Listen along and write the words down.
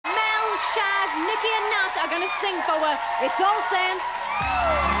Shaz, Nikki and Nat are going to sing for her. It's All Saints.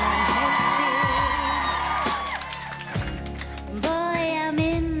 Boy, I'm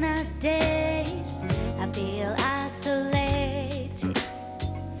in a daze. I feel isolated.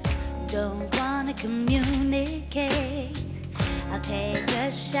 Don't wanna communicate. I'll take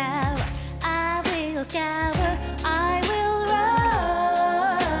a shower. I will scour. I will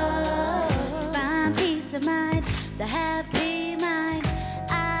run. Find peace of mind, the happy mind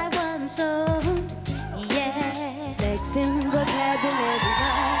I once owned. Yeah. Flexing vocabulary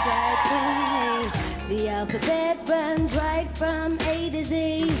runs right through me. The alphabet runs right from A to Z.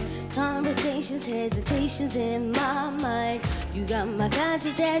 Conversations, hesitations in my mind. You got my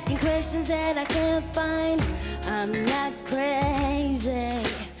conscience asking questions that I can't find. I'm not crazy.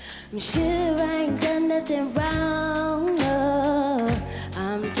 I'm sure I ain't done nothing wrong. No,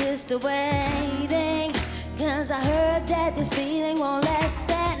 I'm just waiting. 'Cause I heard that this feeling won't last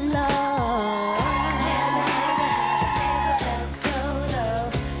that long. Never ever felt so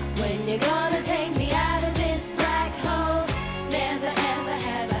low. When you're gonna take me out of this black hole? Never ever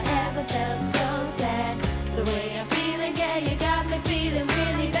have I ever felt so sad. The way I'm feeling, yeah, you got me feeling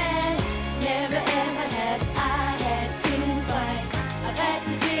really bad. Never ever have I had to fight. I've had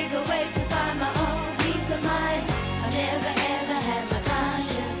to dig away to find my own peace of mind. I've never ever had my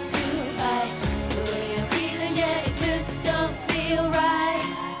conscience to fight. The way I'm feeling, yeah, it just don't feel right.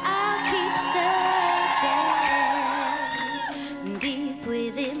 I'll keep searching deep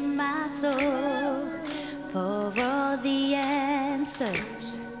within my soul for all the answers.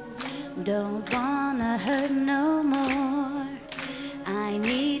 Don't wanna hurt no more. I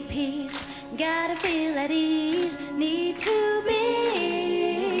need peace, gotta feel at ease. Need to be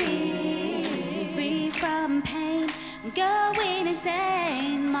free from pain. I'm going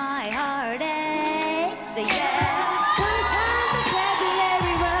insane, my heart aches. Yeah. Sometimes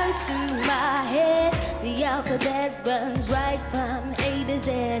vocabulary runs through my head. The alphabet runs right from A to Z.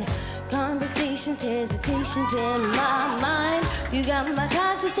 Conversations, hesitations in my mind. You got my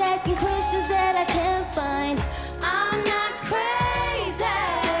conscience asking questions that I can't find. I'm not crazy.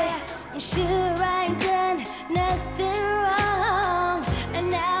 I'm sure I ain't done nothing wrong. And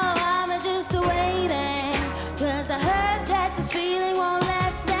now I'm just waiting. 'Cause I heard that this feeling won't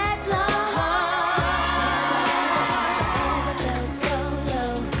last that long. Never felt so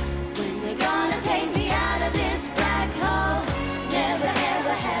low. When you're gonna take me out of this black hole? Never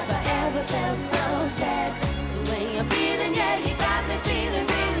ever have I ever felt so sad. The way I'm feeling, yeah, you got me feeling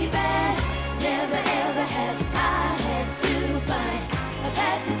really bad. Never ever have I had to fight. I've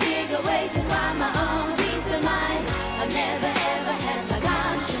had to dig away to find my own peace of mind. I've never ever had my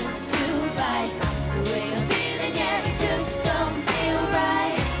conscience to fight. The way I'm feeling, yeah, it just don't feel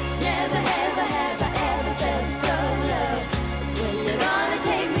right. Never ever have I ever felt so low. When you're gonna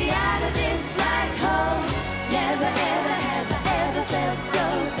take me out of this black hole? Never ever have I ever felt so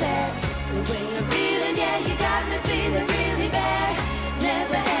sad. The way I'm feeling, yeah, you got me feeling really bad.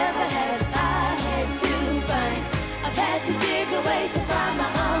 Never ever have I had to fight. I've had to dig away to find my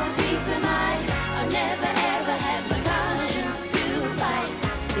own peace of mind. I've never ever had my conscience to fight.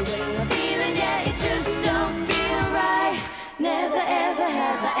 The way I'm feeling, yeah, it just don't feel right. Never ever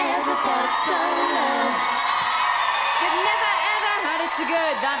have I ever felt so low. You've never ever had it so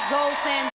good. That's All Saints.